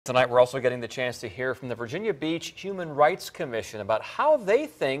Tonight, we're also getting the chance to hear from the Virginia Beach Human Rights Commission about how they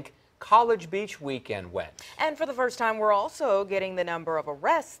think College Beach weekend went. And for the first time, we're also getting the number of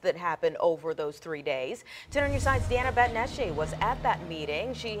arrests that happened over those 3 days. 10 on your side's Deanna Bettineschi was at that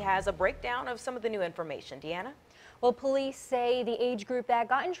meeting. She has a breakdown of some of the new information. Deanna? Well, police say the age group that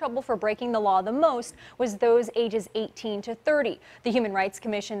got in trouble for breaking the law the most was those ages 18 to 30. The Human Rights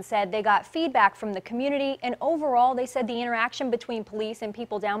Commission said they got feedback from the community, and overall, they said the interaction between police and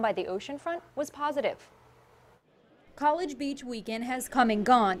people down by the oceanfront was positive. College Beach weekend has come and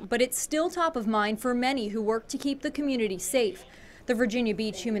gone, but it's still top of mind for many who work to keep the community safe. The Virginia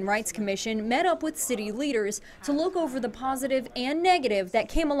Beach Human Rights Commission met up with city leaders to look over the positive and negative that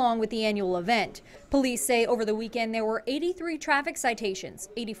came along with the annual event. Police say over the weekend there were 83 traffic citations,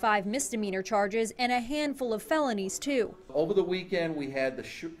 85 misdemeanor charges, and a handful of felonies too. Over the weekend we had the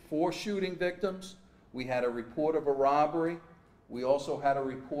 4 shooting victims. We had a report of a robbery. We also had a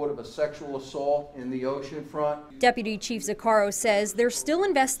report of a sexual assault in the oceanfront. Deputy Chief Zaccaro says they're still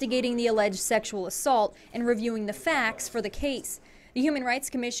investigating the alleged sexual assault and reviewing the facts for the case. The Human Rights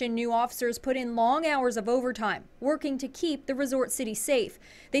Commission new officers put in long hours of overtime, working to keep the resort city safe.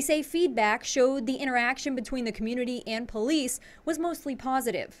 They say feedback showed the interaction between the community and police was mostly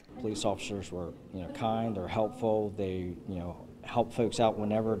positive. Police officers were, kind or helpful. They, helped folks out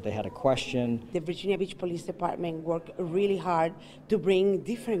whenever they had a question. The Virginia Beach Police Department worked really hard to bring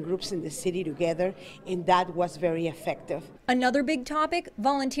different groups in the city together, and that was very effective. Another big topic,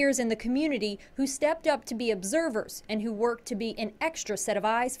 volunteers in the community who stepped up to be observers and who worked to be an extra set of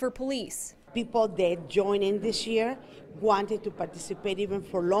eyes for police. People that joined in this year wanted to participate even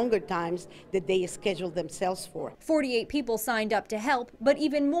for longer times that they scheduled themselves for. 48 people signed up to help, but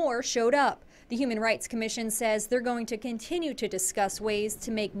even more showed up. The Human Rights Commission says they're going to continue to discuss ways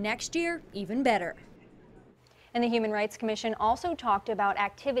to make next year even better. And the Human Rights Commission also talked about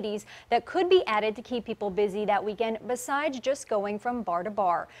activities that could be added to keep people busy that weekend besides just going from bar to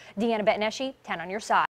bar. Deanna Bettineschi, 10 on your side.